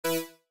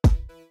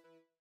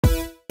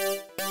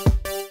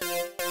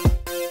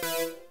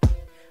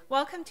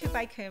Welcome to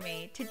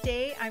Baikumi.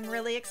 Today I'm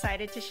really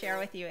excited to share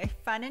with you a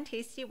fun and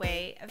tasty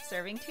way of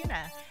serving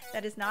tuna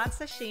that is not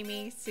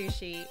sashimi,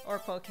 sushi, or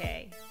poke.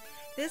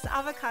 This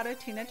avocado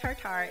tuna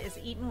tartare is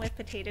eaten with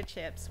potato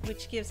chips,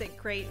 which gives it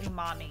great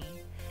umami.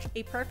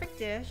 A perfect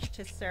dish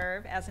to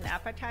serve as an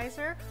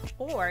appetizer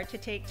or to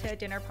take to a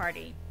dinner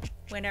party,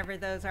 whenever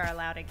those are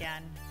allowed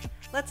again.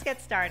 Let's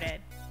get started.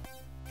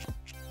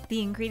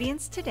 The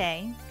ingredients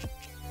today: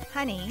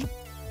 honey,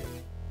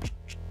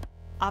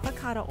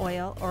 avocado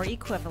oil or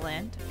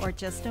equivalent, or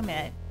just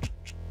omit,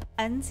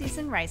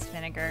 unseasoned rice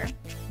vinegar.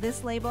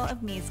 This label of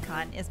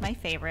Mizkan is my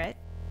favorite.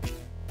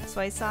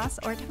 Soy sauce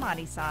or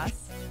tamari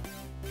sauce.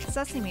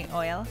 Sesame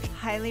oil,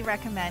 highly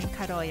recommend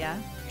karoya.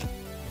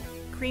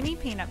 Creamy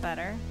peanut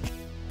butter.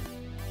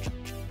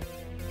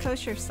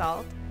 Kosher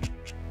salt.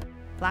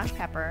 Black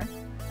pepper.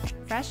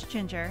 Fresh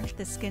ginger,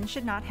 the skin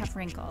should not have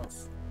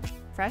wrinkles.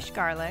 Fresh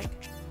garlic.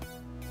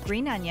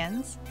 Green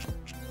onions.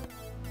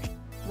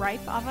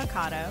 Ripe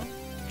avocado.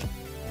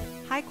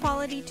 High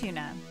quality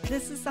tuna.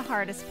 This is the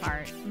hardest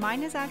part.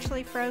 Mine is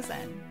actually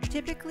frozen.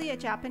 Typically a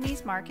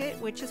Japanese market,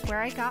 which is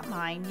where I got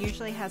mine,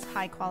 usually has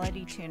high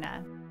quality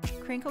tuna.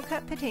 Crinkle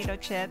cut potato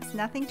chips,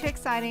 nothing too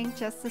exciting,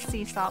 just the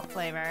sea salt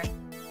flavor.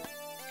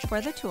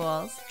 For the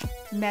tools: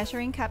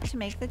 measuring cup to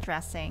make the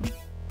dressing,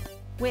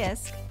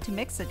 whisk to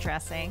mix the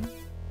dressing,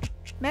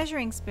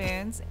 measuring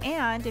spoons,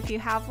 and if you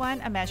have one,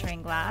 a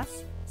measuring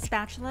glass,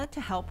 spatula to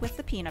help with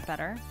the peanut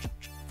butter,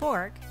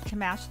 fork to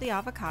mash the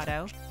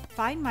avocado,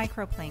 fine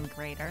microplane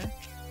grater,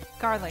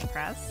 garlic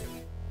press,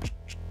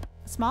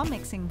 small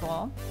mixing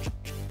bowl,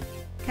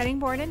 cutting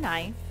board and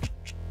knife,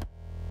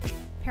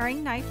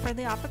 paring knife for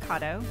the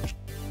avocado,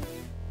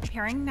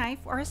 paring knife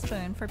or a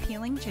spoon for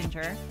peeling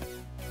ginger,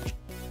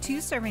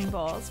 2 serving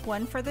bowls,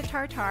 one for the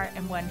tartare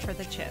and one for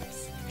the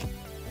chips.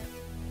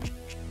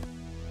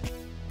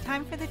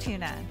 Time for the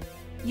tuna.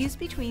 Use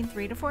between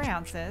 3 to 4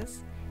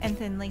 ounces and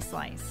thinly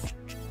slice.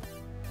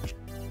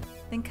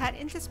 Then cut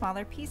into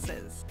smaller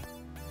pieces.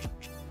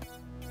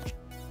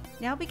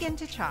 Now begin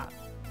to chop.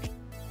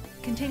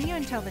 Continue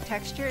until the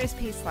texture is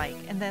paste-like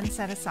and then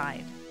set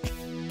aside.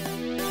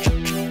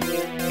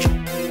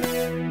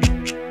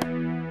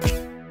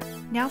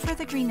 Now for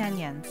the green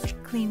onions.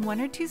 Clean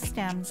 1 or 2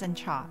 stems and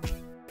chop.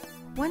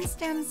 1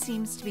 stem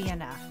seems to be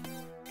enough.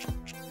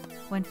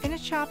 When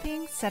finished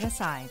chopping, set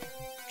aside.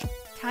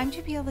 Time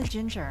to peel the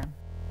ginger.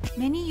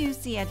 Many use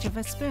the edge of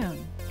a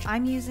spoon.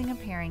 I'm using a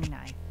paring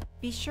knife.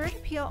 Be sure to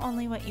peel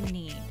only what you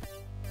need.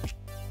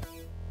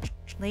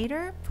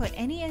 Later, put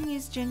any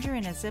unused ginger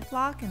in a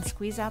Ziploc and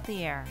squeeze out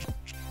the air.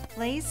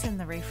 Place in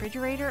the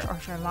refrigerator or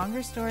for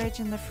longer storage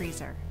in the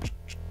freezer.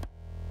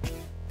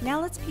 Now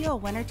let's peel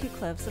 1 or 2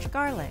 cloves of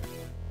garlic.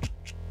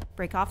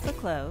 Break off the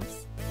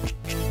cloves.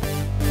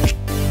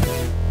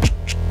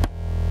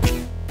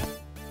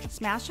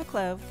 Smash a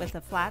clove with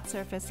the flat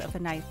surface of a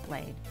knife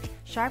blade,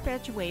 sharp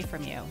edge away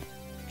from you.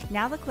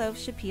 Now the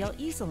cloves should peel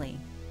easily.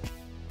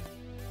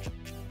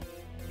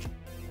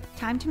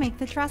 Time to make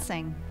the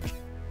dressing.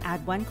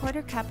 Add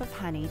 1/4 cup of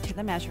honey to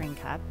the measuring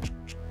cup,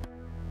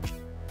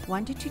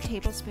 1 to 2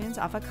 tablespoons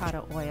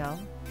avocado oil,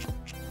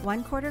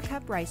 1/4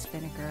 cup rice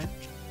vinegar,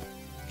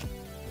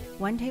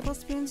 1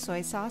 tablespoon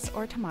soy sauce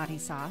or tamari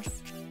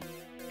sauce,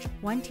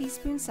 1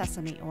 teaspoon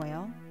sesame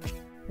oil,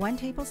 1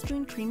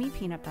 tablespoon creamy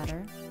peanut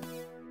butter,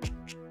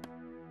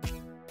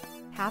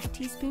 ½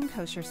 teaspoon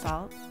kosher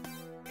salt,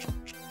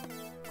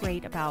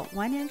 grate about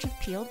 1 inch of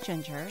peeled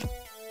ginger,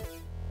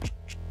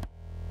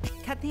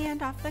 cut the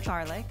end off the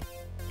garlic.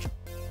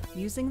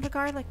 Using the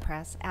garlic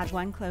press, add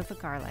 1 clove of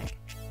garlic.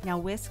 Now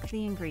whisk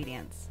the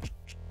ingredients.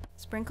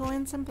 Sprinkle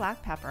in some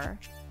black pepper.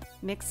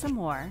 Mix some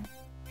more.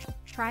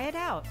 Try it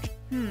out.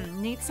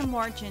 Need some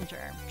more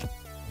ginger.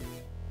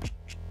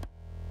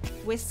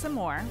 Whisk some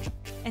more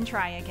and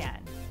try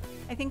again.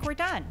 I think we're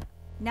done.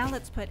 Now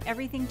let's put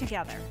everything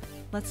together.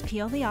 Let's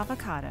peel the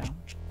avocado.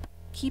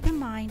 Keep in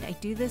mind I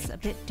do this a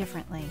bit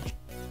differently.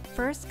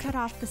 First, cut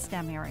off the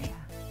stem area.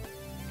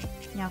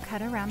 Now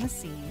cut around the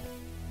seed.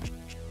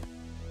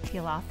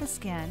 Peel off the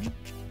skin.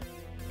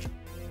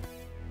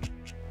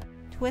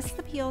 Twist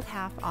the peeled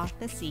half off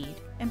the seed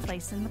and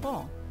place in the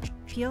bowl.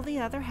 Peel the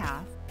other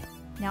half.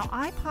 Now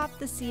I pop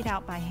the seed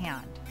out by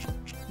hand.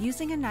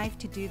 Using a knife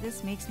to do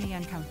this makes me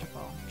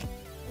uncomfortable.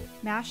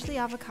 Mash the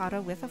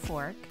avocado with a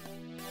fork.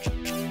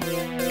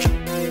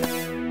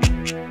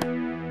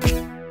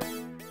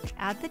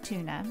 Add the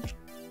tuna.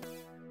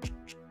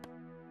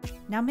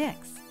 Now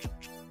mix.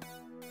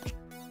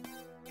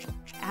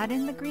 Add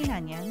in the green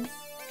onions.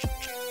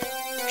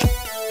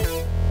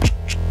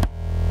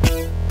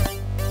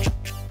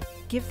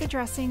 Give the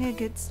dressing a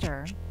good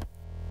stir.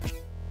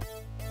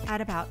 Add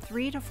about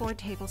 3 to 4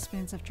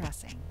 tablespoons of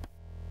dressing.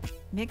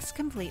 Mix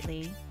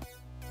completely.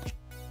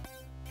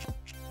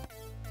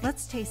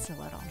 Let's taste a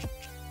little.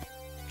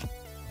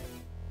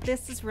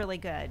 This is really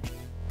good.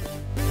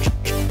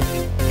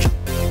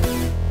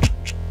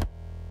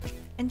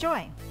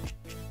 Enjoy!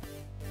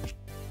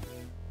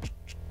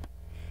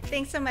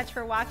 Thanks so much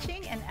for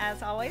watching, and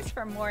as always,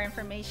 for more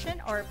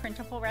information or a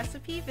printable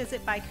recipe,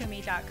 visit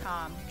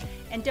bykumi.com.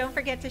 And don't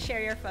forget to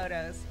share your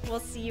photos. We'll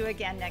see you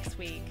again next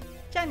week.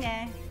 じゃあ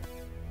ね。